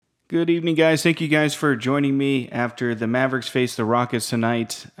Good evening, guys. Thank you guys for joining me after the Mavericks faced the Rockets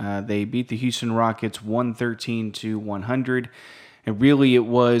tonight. They beat the Houston Rockets 113-100. And really,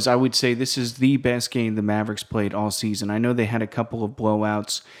 I would say this is the best game the Mavericks played all season. I know they had a couple of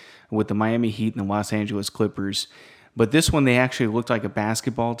blowouts with the Miami Heat and the Los Angeles Clippers, but this one they actually looked like a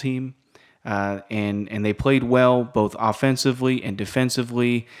basketball team. And they played well both offensively and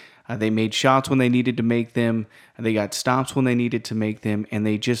defensively. They made shots when they needed to make them. They got stops when they needed to make them, and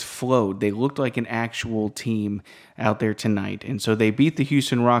they just flowed. They looked like an actual team out there tonight. And so they beat the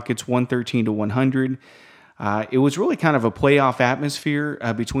Houston Rockets 113-100. It was really kind of a playoff atmosphere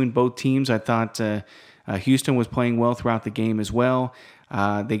between both teams. I thought Houston was playing well throughout the game as well.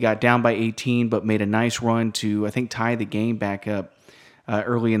 They got down by 18, but made a nice run to, I think, tie the game back up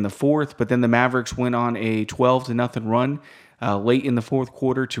early in the fourth. But then the Mavericks went on a 12-0 run late in the fourth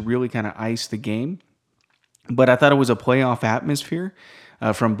quarter to really kind of ice the game. But I thought it was a playoff atmosphere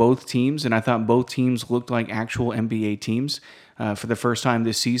from both teams, and I thought both teams looked like actual NBA teams for the first time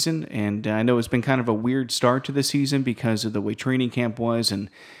this season. And I know it's been kind of a weird start to the season because of the way training camp was and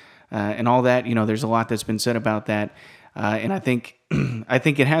all that. You know, there's a lot that's been said about that. And I think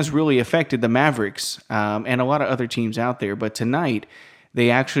it has really affected the Mavericks and a lot of other teams out there. But tonight, they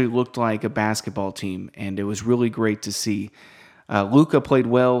actually looked like a basketball team, and it was really great to see. Luka played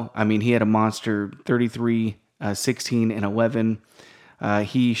well. I mean, he had a monster 33, 16, and 11.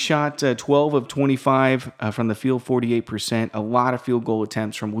 He shot 12 of 25 from the field, 48%. A lot of field goal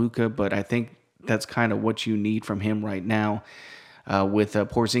attempts from Luka, but I think that's kind of what you need from him right now. With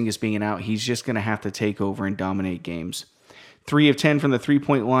Porzingis being out, he's just going to have to take over and dominate games. 3 of 10 from the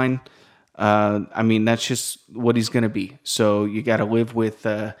three-point line. I mean, that's just what he's going to be. So you got to live with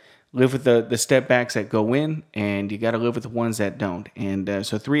the step backs that go in, and you got to live with the ones that don't. And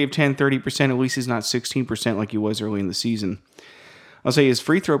so 3 of 10, 30%. At least he's not 16% like he was early in the season. I'll say his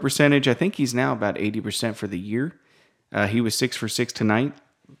free throw percentage, I think he's now about 80% for the year. He was 6 for 6 tonight.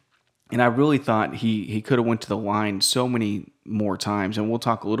 And I really thought he could have went to the line so many more times. And we'll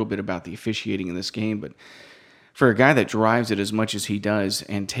talk a little bit about the officiating in this game, but for a guy that drives it as much as he does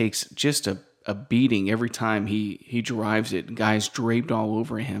and takes just a beating every time he drives it, guys draped all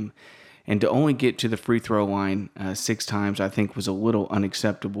over him, and to only get to the free throw line 6 times, I think was a little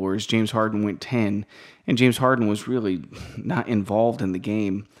unacceptable. Whereas James Harden went 10, and James Harden was really not involved in the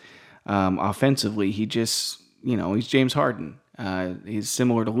game offensively. He just, he's James Harden. He's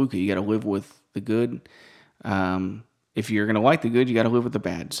similar to Luka. You got to live with the good. If you're going to like the good, you got to live with the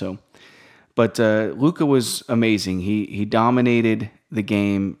bad. But Luka was amazing. He dominated the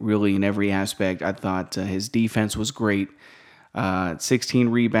game really in every aspect. I thought his defense was great. 16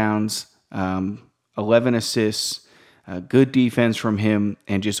 rebounds, 11 assists, good defense from him,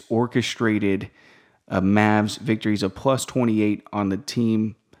 and just orchestrated Mavs victories of plus 28 on the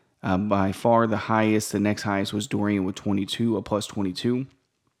team. By far the highest. The next highest was Dorian with 22, a plus 22.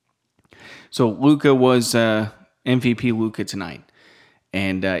 So Luka was MVP Luka tonight.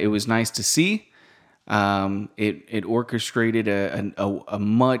 And it was nice to see. It orchestrated a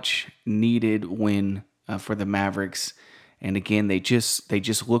much needed win for the Mavericks. And again, they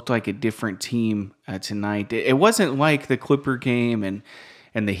just looked like a different team tonight. It wasn't like the Clipper game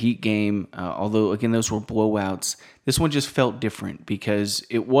and the Heat game, although again those were blowouts. This one just felt different because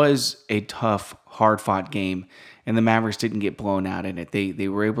it was a tough, hard-fought game, and the Mavericks didn't get blown out in it. They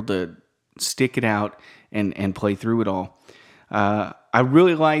were able to stick it out and play through it all. I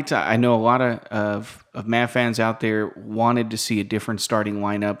really liked, I know a lot of Mav fans out there wanted to see a different starting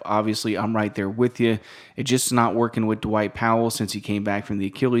lineup. Obviously, I'm right there with you. It's just not working with Dwight Powell since he came back from the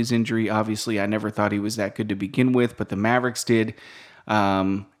Achilles injury. Obviously, I never thought he was that good to begin with, but the Mavericks did.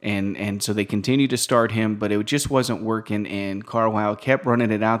 And so they continued to start him, but it just wasn't working, and Carlisle kept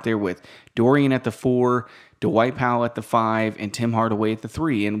running it out there with Dorian at the 4, Dwight Powell at the 5, and Tim Hardaway at the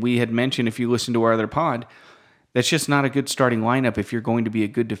 3. And we had mentioned, if you listen to our other pod, that's just not a good starting lineup if you're going to be a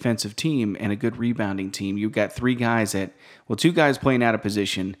good defensive team and a good rebounding team. You've got 2 guys playing out of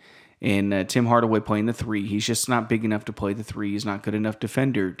position, and Tim Hardaway playing the 3. He's just not big enough to play the 3. He's not good enough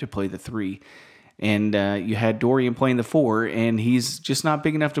defender to play the 3. And you had Dorian playing the 4, and he's just not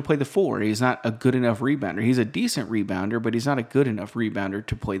big enough to play the 4. He's not a good enough rebounder. He's a decent rebounder, but he's not a good enough rebounder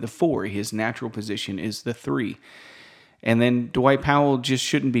to play the 4. His natural position is the 3. And then Dwight Powell just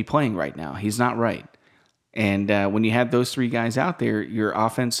shouldn't be playing right now. He's not right. And when you had those 3 guys out there, your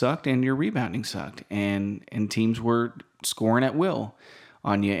offense sucked and your rebounding sucked. And teams were scoring at will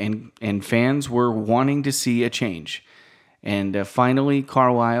on you. And fans were wanting to see a change. And finally,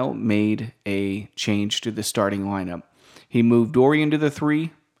 Carlisle made a change to the starting lineup. He moved Dorian to the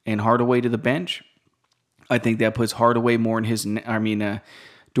 3 and Hardaway to the bench. I think that puts Hardaway more in his,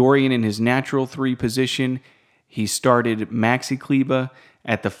 Dorian in his natural 3 position, he started Maxi Kleba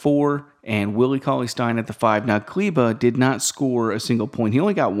at the 4 and Willie Cauley-Stein at the 5. Now, Kleba did not score a single point. He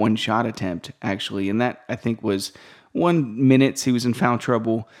only got 1 shot attempt, actually, and that, I think, was 1 minute. He was in foul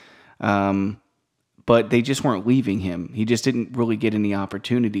trouble, but they just weren't leaving him. He just didn't really get any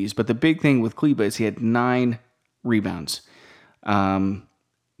opportunities. But the big thing with Kleba is he had 9 rebounds. 9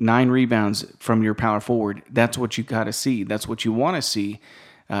 rebounds from your power forward. That's what you got to see. That's what you want to see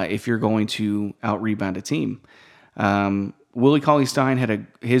if you're going to out-rebound a team. Willie Cauley-Stein had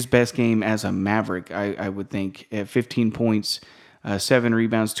his best game as a Maverick, I would think, at 15 points, 7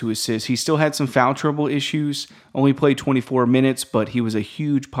 rebounds, 2 assists. He still had some foul trouble issues, only played 24 minutes, but he was a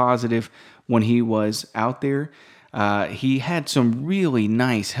huge positive when he was out there. He had some really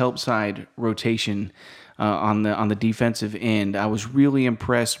nice help side rotation on the defensive end. I was really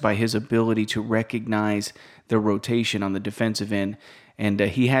impressed by his ability to recognize the rotation on the defensive end, and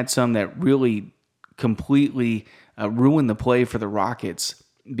he had some that really completely ruined the play for the Rockets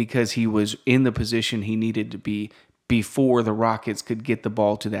because he was in the position he needed to be before the Rockets could get the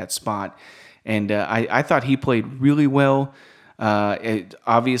ball to that spot. And I thought he played really well.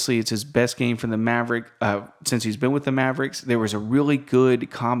 Obviously, it's his best game for the Maverick since he's been with the Mavericks. There was a really good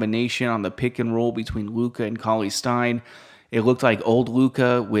combination on the pick and roll between Luka and Cauley-Stein. It looked like old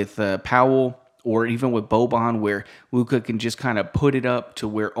Luka with Powell, or even with Boban, where Luka can just kind of put it up to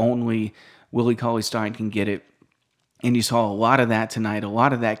where only Willie Cauley-Stein can get it. And you saw a lot of that tonight, a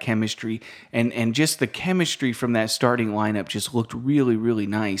lot of that chemistry, and just the chemistry from that starting lineup just looked really, really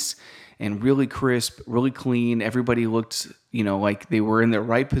nice and really crisp, really clean. Everybody looked, like they were in their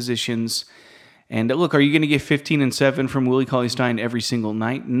right positions. And look, are you going to get 15 and 7 from Willie Cauley-Stein every single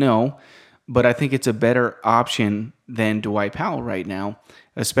night? No, but I think it's a better option than Dwight Powell right now,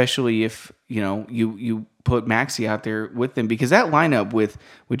 especially if you put Maxey out there with them, because that lineup with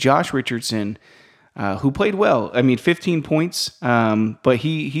Josh Richardson, who played well. I mean, 15 points, but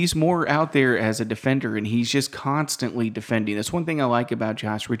he's more out there as a defender, and he's just constantly defending. That's one thing I like about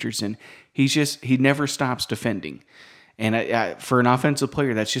Josh Richardson. He never stops defending. And for an offensive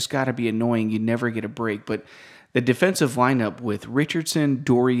player, that's just got to be annoying. You never get a break. But the defensive lineup with Richardson,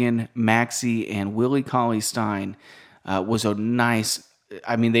 Dorian, Maxey, and Willie Cauley-Stein was a nice.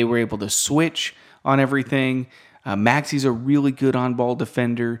 I mean, they were able to switch on everything. Maxey's a really good on-ball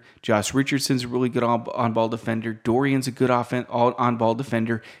defender. Josh Richardson's a really good on-ball defender. Dorian's a good on-ball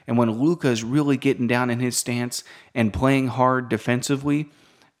defender. And when Luka's really getting down in his stance and playing hard defensively,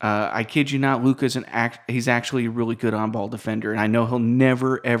 I kid you not, he's actually a really good on-ball defender. And I know he'll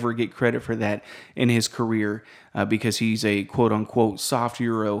never, ever get credit for that in his career because he's a quote-unquote soft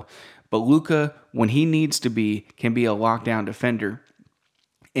Euro. But Luka, when he needs to be, can be a lockdown defender.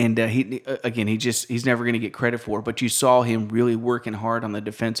 And he's never going to get credit for it. But you saw him really working hard on the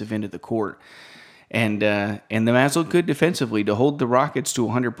defensive end of the court. And the Mavs look good defensively. To hold the Rockets to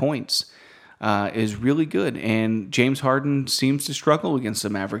 100 points is really good. And James Harden seems to struggle against the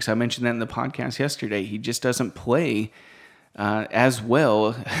Mavericks. I mentioned that in the podcast yesterday. He just doesn't play as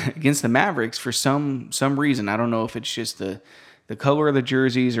well against the Mavericks for some reason. I don't know if it's just the color of the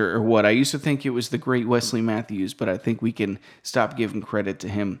jerseys or what. I used to think it was the great Wesley Matthews, but I think we can stop giving credit to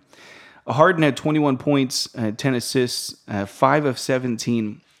him. Harden had 21 points, 10 assists, 5 of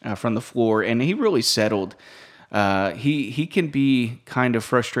 17 from the floor, and he really settled. He can be kind of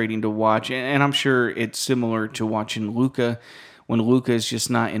frustrating to watch, and I'm sure it's similar to watching Luka. When Luka is just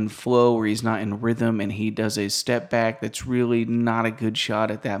not in flow or he's not in rhythm and he does a step back that's really not a good shot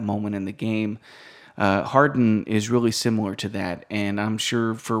at that moment in the game. Harden is really similar to that, and I'm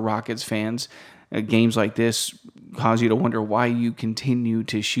sure for Rockets fans, games like this cause you to wonder why you continue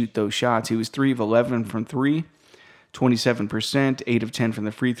to shoot those shots. He was 3 of 11 from 3, 27%, 8 of 10 from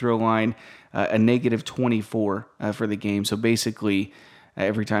the free throw line, a negative 24 for the game. So basically,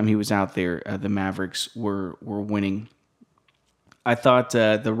 every time he was out there, the Mavericks were winning. I thought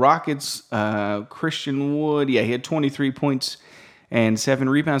the Rockets, Christian Wood, he had 23 points and 7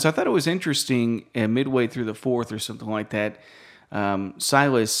 rebounds. I thought it was interesting midway through the fourth or something like that.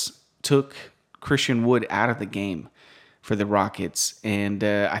 Silas took Christian Wood out of the game for the Rockets. And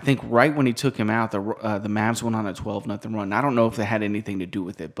I think right when he took him out, the Mavs went on a 12-0 run. I don't know if that had anything to do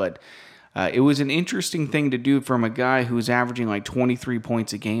with it, but it was an interesting thing to do from a guy who was averaging like 23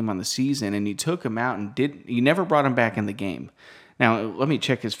 points a game on the season, and he took him out and he never brought him back in the game. Now, let me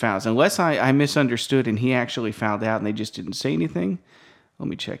check his fouls. Unless I misunderstood and he actually fouled out and they just didn't say anything. Let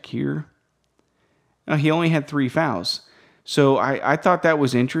me check here. He only had 3 fouls. So I thought that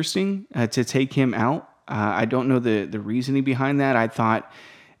was interesting to take him out. I don't know the reasoning behind that. I thought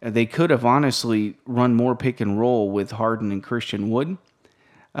they could have honestly run more pick and roll with Harden and Christian Wood.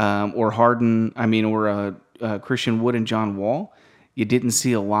 or Harden, or Christian Wood and John Wall. You didn't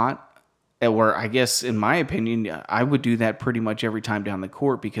see a lot. Or I guess, in my opinion, I would do that pretty much every time down the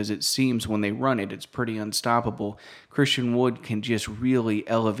court because it seems when they run it, it's pretty unstoppable. Christian Wood can just really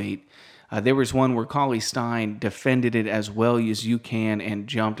elevate. There was one where Cauley Stein defended it as well as you can and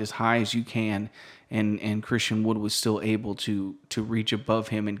jumped as high as you can, and Christian Wood was still able to reach above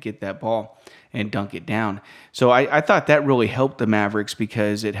him and get that ball and dunk it down. So I thought that really helped the Mavericks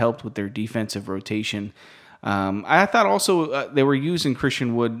because it helped with their defensive rotation. I thought also they were using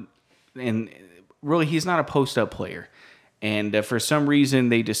Christian Wood, and really he's not a post-up player. And for some reason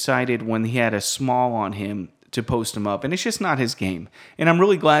they decided when he had a small on him to post him up, and it's just not his game. And I'm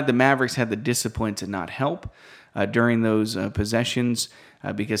really glad the Mavericks had the discipline to not help during those possessions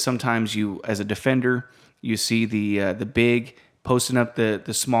because sometimes you, as a defender, you see the big posting up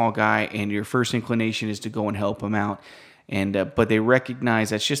the small guy, and your first inclination is to go and help him out. And but they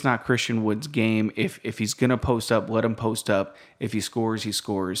recognize that's just not Christian Wood's game. If he's going to post up, let him post up. If he scores, he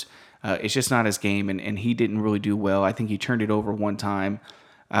scores. It's just not his game, and he didn't really do well. I think he turned it over one time.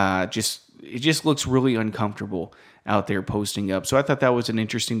 It just looks really uncomfortable out there posting up. So I thought that was an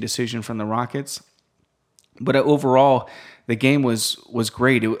interesting decision from the Rockets. But overall, the game was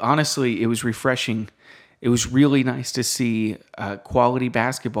great. Honestly, it was refreshing. It was really nice to see quality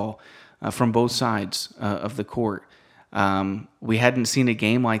basketball from both sides of the court. We hadn't seen a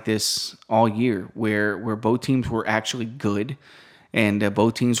game like this all year where both teams were actually good and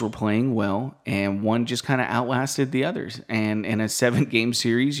both teams were playing well, and one just kind of outlasted the others. And in a 7-game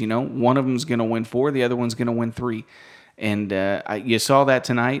series, one of them's going to win 4, the other one's going to win 3. And you saw that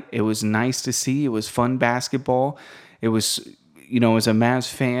tonight. It was nice to see. It was fun basketball. It was, as a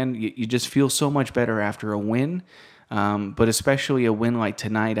Mavs fan, you just feel so much better after a win, but especially a win like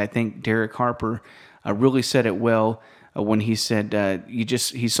tonight. I think Derek Harper really said it well when he said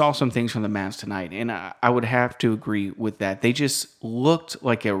he saw some things from the Mavs tonight, and I would have to agree with that. They just looked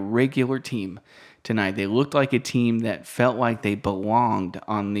like a regular team tonight. They looked like a team that felt like they belonged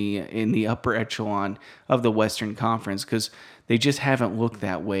in the upper echelon of the Western Conference, because they just haven't looked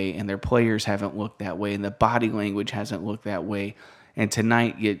that way, and their players haven't looked that way, and the body language hasn't looked that way. And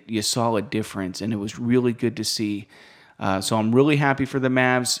tonight you saw a difference, and it was really good to see. So I'm really happy for the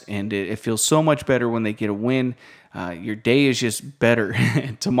Mavs, and it feels so much better when they get a win. Your day is just better.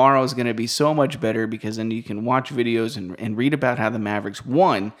 Tomorrow is going to be so much better because then you can watch videos and read about how the Mavericks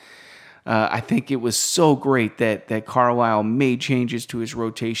won. I think it was so great that Carlisle made changes to his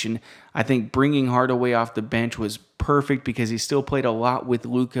rotation. I think bringing Hardaway off the bench was perfect because he still played a lot with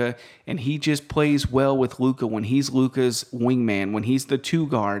Luka, and he just plays well with Luka when he's Luka's wingman. When he's the 2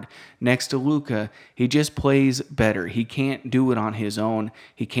 guard next to Luka, he just plays better. He can't do it on his own.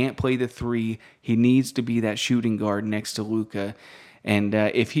 He can't play the 3. He needs to be that shooting guard next to Luka. And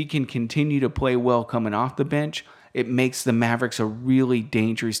if he can continue to play well coming off the bench, it makes the Mavericks a really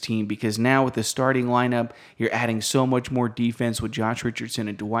dangerous team, because now with the starting lineup, you're adding so much more defense with Josh Richardson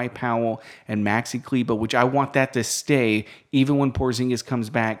and Dwight Powell and Maxi Kleber, which I want that to stay even when Porzingis comes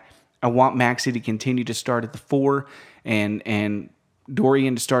back. I want Maxi to continue to start at the 4 and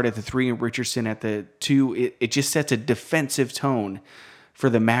Dorian to start at the 3 and Richardson at the 2. It just sets a defensive tone for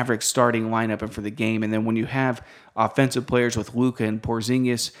the Mavericks starting lineup and for the game. And then when you have offensive players with Luka and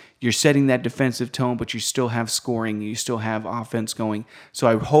Porzingis, you're setting that defensive tone, but you still have scoring, you still have offense going. So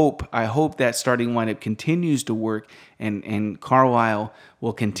I hope that starting lineup continues to work, and Carlisle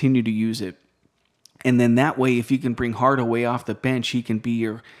will continue to use it. And then that way, if you can bring Hardaway off the bench, he can be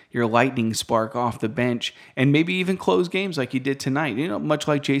your lightning spark off the bench, and maybe even close games like he did tonight. Much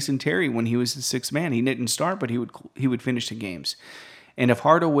like Jason Terry when he was the 6th man. He didn't start, but he would finish the games. And if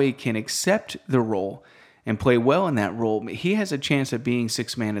Hardaway can accept the role and play well in that role, he has a chance of being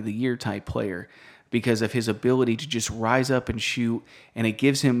 6th man of the year type player because of his ability to just rise up and shoot, and it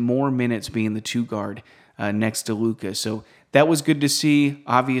gives him more minutes being the 2 guard next to Luka. So that was good to see.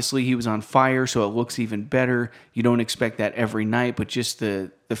 Obviously, he was on fire, so it looks even better. You don't expect that every night, but just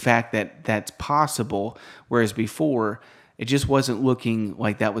the fact that that's possible, whereas before, it just wasn't looking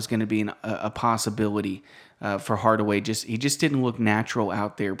like that was going to be a possibility for Hardaway. He just didn't look natural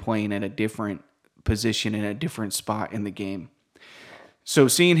out there playing at a different position in a different spot in the game. So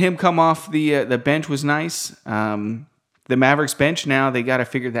seeing him come off the bench was nice. The Mavericks bench now, they got to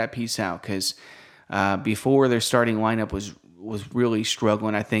figure that piece out, because before their starting lineup was really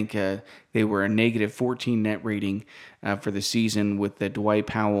struggling. I think they were a negative 14 net rating for the season with the Dwight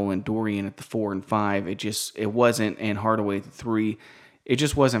Powell and Dorian at the 4 and 5. It wasn't, and Hardaway at the 3. It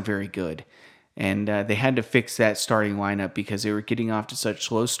just wasn't very good. And they had to fix that starting lineup because they were getting off to such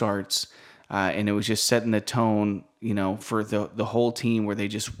slow starts. and it was just setting the tone, for the whole team, where they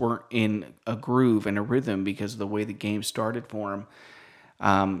just weren't in a groove and a rhythm because of the way the game started for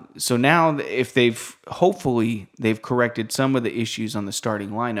them. So now, if hopefully they've corrected some of the issues on the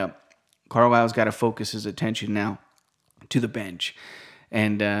starting lineup, Carlisle's got to focus his attention now to the bench,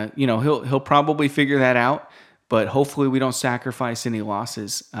 and he'll probably figure that out. But hopefully we don't sacrifice any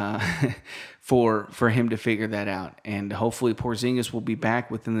losses for him to figure that out. And hopefully Porzingis will be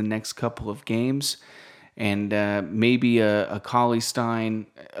back within the next couple of games. And maybe a Cauley Stein.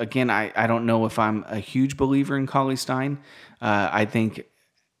 Again, I don't know if I'm a huge believer in Cauley Stein. I think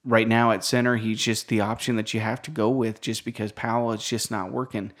right now at center, he's just the option that you have to go with just because Powell is just not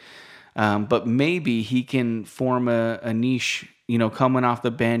working. But maybe he can form a niche, coming off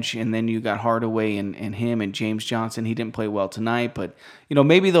the bench, and then you got Hardaway and him and James Johnson. He didn't play well tonight, but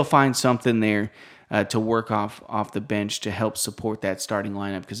maybe they'll find something there to work off the bench to help support that starting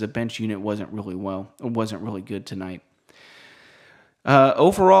lineup, because the bench unit wasn't really good tonight.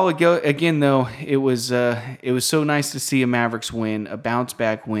 Overall, again though, it was so nice to see a Mavericks win, a bounce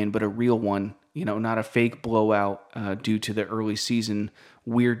back win, but a real one. Not a fake blowout due to the early season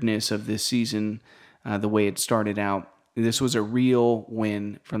weirdness of this season, the way it started out. This was a real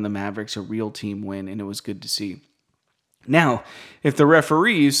win from the Mavericks, a real team win, and it was good to see. Now, if the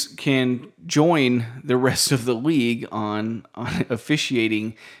referees can join the rest of the league on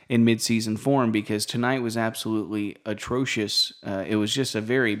officiating in midseason form, because tonight was absolutely atrocious. It was just a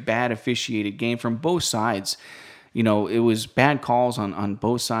very bad officiated game from both sides. It was bad calls on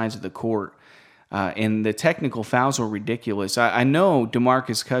both sides of the court. And the technical fouls were ridiculous. I know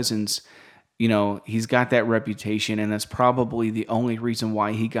DeMarcus Cousins, he's got that reputation, and that's probably the only reason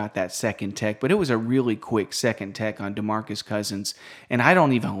why he got that second tech. But it was a really quick second tech on DeMarcus Cousins. And I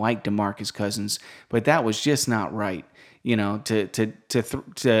don't even like DeMarcus Cousins, but that was just not right,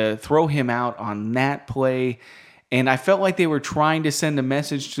 to throw him out on that play. And I felt like they were trying to send a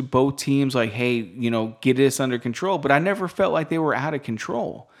message to both teams like, hey, get this under control. But I never felt like they were out of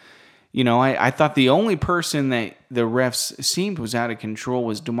control. I thought the only person that the refs seemed was out of control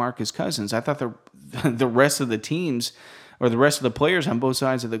was DeMarcus Cousins. I thought the rest of the teams, or the rest of the players on both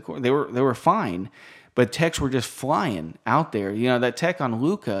sides of the court, they were fine, but techs were just flying out there. That tech on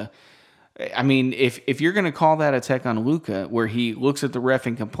Luka. I mean, if you're going to call that a tech on Luka, where he looks at the ref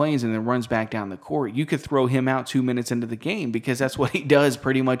and complains and then runs back down the court, you could throw him out 2 minutes into the game, because that's what he does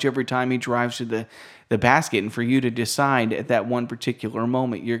pretty much every time he drives to the basket. And for you to decide at that one particular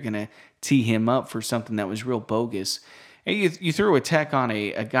moment you're going to tee him up for something that was real bogus. And you threw a tech on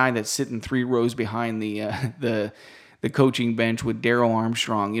a guy that's sitting 3 rows behind the coaching bench with Darryl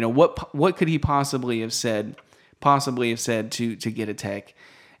Armstrong. What could he possibly have said to get a tech?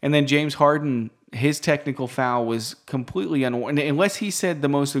 And then James Harden, his technical foul was completely unwarranted. Unless he said the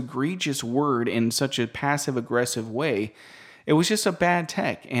most egregious word in such a passive-aggressive way, it was just a bad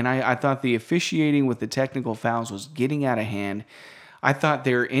tech. And I thought the officiating with the technical fouls was getting out of hand. I thought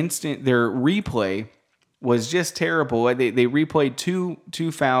their replay was just terrible. They replayed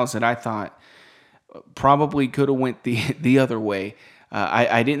two fouls that I thought probably could have went the other way.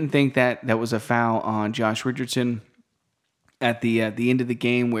 I didn't think that was a foul on Josh Richardson at the end of the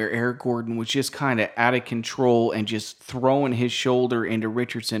game, where Eric Gordon was just kind of out of control and just throwing his shoulder into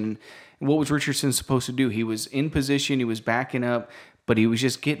Richardson. What was Richardson supposed to do? He was in position, he was backing up, but he was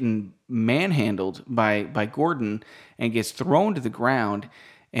just getting manhandled by Gordon and gets thrown to the ground.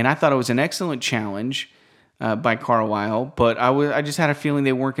 And I thought it was an excellent challenge by Carlisle, but I just had a feeling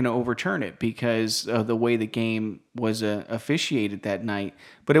they weren't going to overturn it because of the way the game was officiated that night.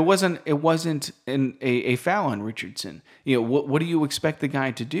 But it wasn't a foul on Richardson. What do you expect the guy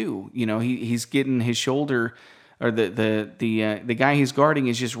to do? He's getting his shoulder, or the guy he's guarding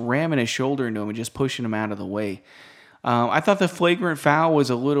is just ramming his shoulder into him and just pushing him out of the way. I thought the flagrant foul was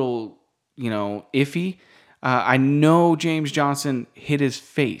a little, iffy. I know James Johnson hit his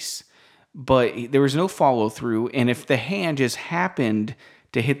face, but there was no follow through. And if the hand just happened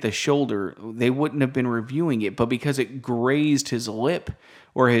to hit the shoulder, they wouldn't have been reviewing it. But because it grazed his lip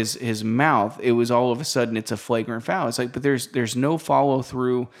or his mouth, it was all of a sudden it's a flagrant foul. It's like, but there's no follow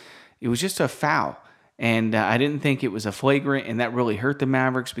through. It was just a foul. And I didn't think it was a flagrant, and that really hurt the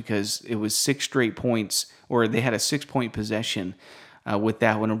Mavericks because it was 6 straight points, or they had a 6-point possession with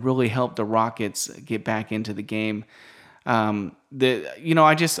that one. It really helped the Rockets get back into the game. I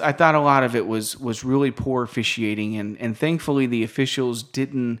thought a lot of it was really poor officiating, and thankfully the officials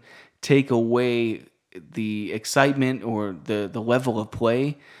didn't take away the excitement or the level of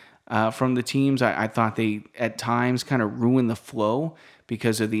play from the teams. I thought they at times kind of ruined the flow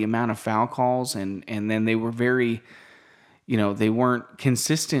because of the amount of foul calls, and then they were very, they weren't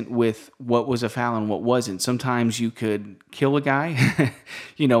consistent with what was a foul and what wasn't. Sometimes you could kill a guy,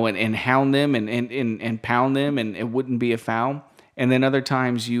 and hound them and pound them, and it wouldn't be a foul. And then other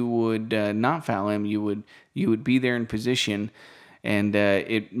times you would not foul him. You would be there in position, and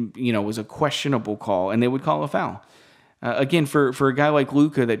it was a questionable call, and they would call a foul. Again, for a guy like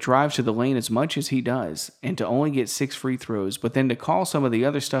Luka that drives to the lane as much as he does, and to only get 6 free throws, but then to call some of the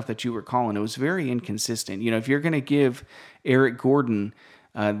other stuff that you were calling, it was very inconsistent. If you're going to give Eric Gordon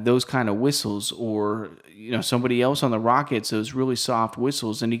those kind of whistles, or somebody else on the Rockets those really soft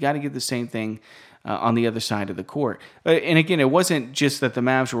whistles, then you got to get the same thing on the other side of the court. And again, it wasn't just that the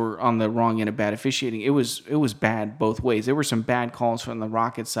Mavs were on the wrong end of bad officiating. It was bad both ways. There were some bad calls from the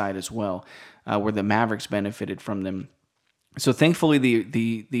Rockets side as well, where the Mavericks benefited from them. So thankfully,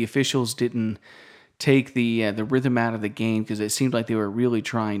 the officials didn't take the rhythm out of the game, because it seemed like they were really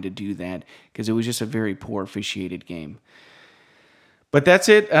trying to do that, because it was just a very poor officiated game. But that's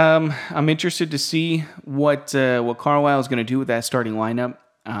it. I'm interested to see what Carlisle is going to do with that starting lineup.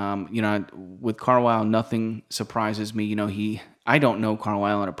 With Carlisle, nothing surprises me. I don't know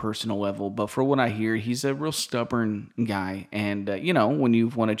Carlisle on a personal level, but for what I hear, he's a real stubborn guy. And, when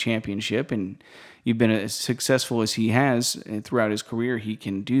you've won a championship and you've been as successful as he has throughout his career, he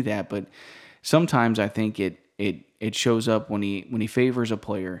can do that. But sometimes I think it shows up when he favors a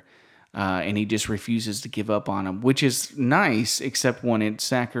player, and he just refuses to give up on him, which is nice, except when it's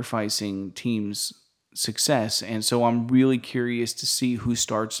sacrificing teams' success. And so I'm really curious to see who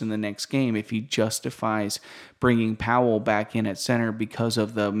starts in the next game, if he justifies bringing Powell back in at center because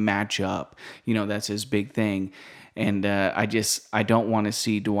of the matchup. That's his big thing. And I don't want to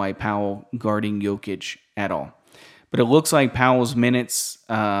see Dwight Powell guarding Jokic at all. But it looks like Powell's minutes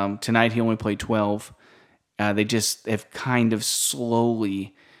tonight, he only played 12. They just have kind of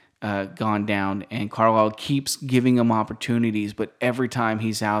slowly gone down, and Carlisle keeps giving him opportunities, but every time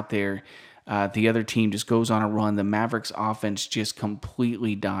he's out there, the other team just goes on a run. The Mavericks offense just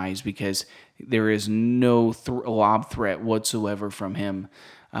completely dies, because there is no lob threat whatsoever from him.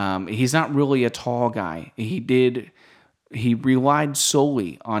 He's not really a tall guy. He relied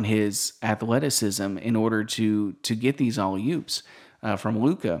solely on his athleticism in order to get these alley-oops from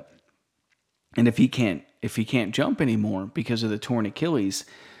Luka. And if he can't jump anymore because of the torn Achilles,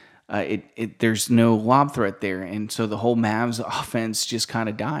 there's no lob threat there, and so the whole Mavs offense just kind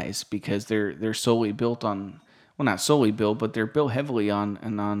of dies, because they're solely built on, well, not solely built, but they're built heavily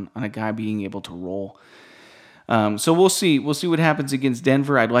on a guy being able to roll. So we'll see what happens against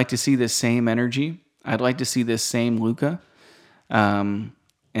Denver. I'd like to see this same energy. I'd like to see this same Luka, and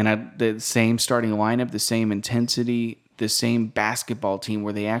the same starting lineup, the same intensity, the same basketball team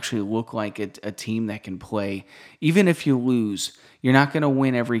where they actually look like a team that can play. Even if you lose, you're not going to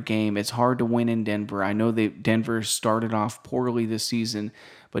win every game. It's hard to win in Denver. I know that Denver started off poorly this season,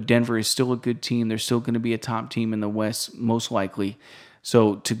 but Denver is still a good team. They're still going to be a top team in the West, most likely.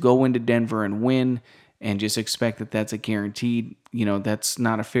 So to go into Denver and win and just expect that that's a guaranteed, that's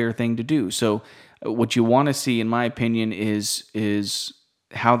not a fair thing to do. So what you want to see, in my opinion, is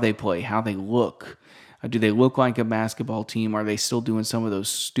how they play, how they look. Do they look like a basketball team? Are they still doing some of those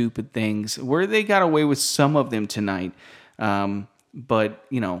stupid things where they got away with some of them tonight? But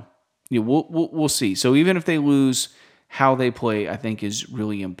we'll see. So even if they lose, how they play, I think, is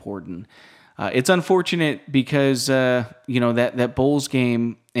really important. It's unfortunate because that Bulls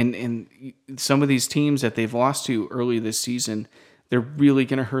game and some of these teams that they've lost to early this season, they're really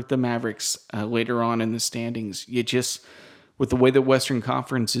going to hurt the Mavericks later on in the standings. With the way the Western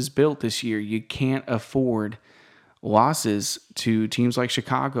Conference is built this year, you can't afford losses to teams like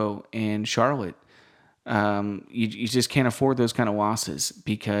Chicago and Charlotte. You just can't afford those kind of losses,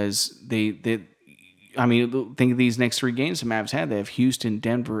 because think of these next 3 games the Mavs had. They have Houston,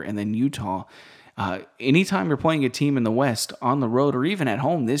 Denver, and then Utah. Anytime you're playing a team in the West on the road or even at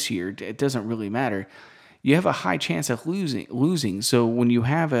home this year, it doesn't really matter. You have a high chance of losing. So when you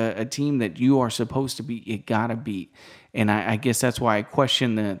have a team that you are supposed to beat, you gotta beat. And I guess that's why I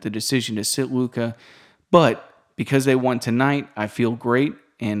question the decision to sit Luka. But because they won tonight, I feel great,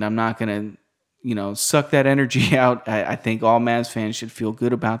 and I'm not going to suck that energy out. I think all Mavs fans should feel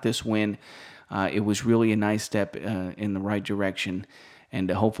good about this win. It was really a nice step in the right direction, and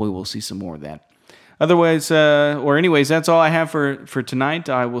hopefully we'll see some more of that. Anyways, that's all I have for tonight.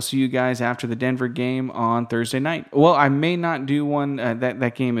 I will see you guys after the Denver game on Thursday night. Well, I may not do one.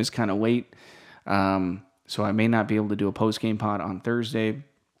 That game is kind of late. So I may not be able to do a post-game pod on Thursday,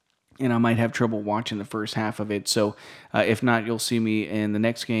 and I might have trouble watching the first half of it. So if not, you'll see me in the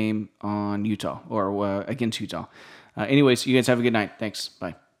next game on Utah, or against Utah. Anyways, you guys have a good night. Thanks.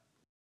 Bye.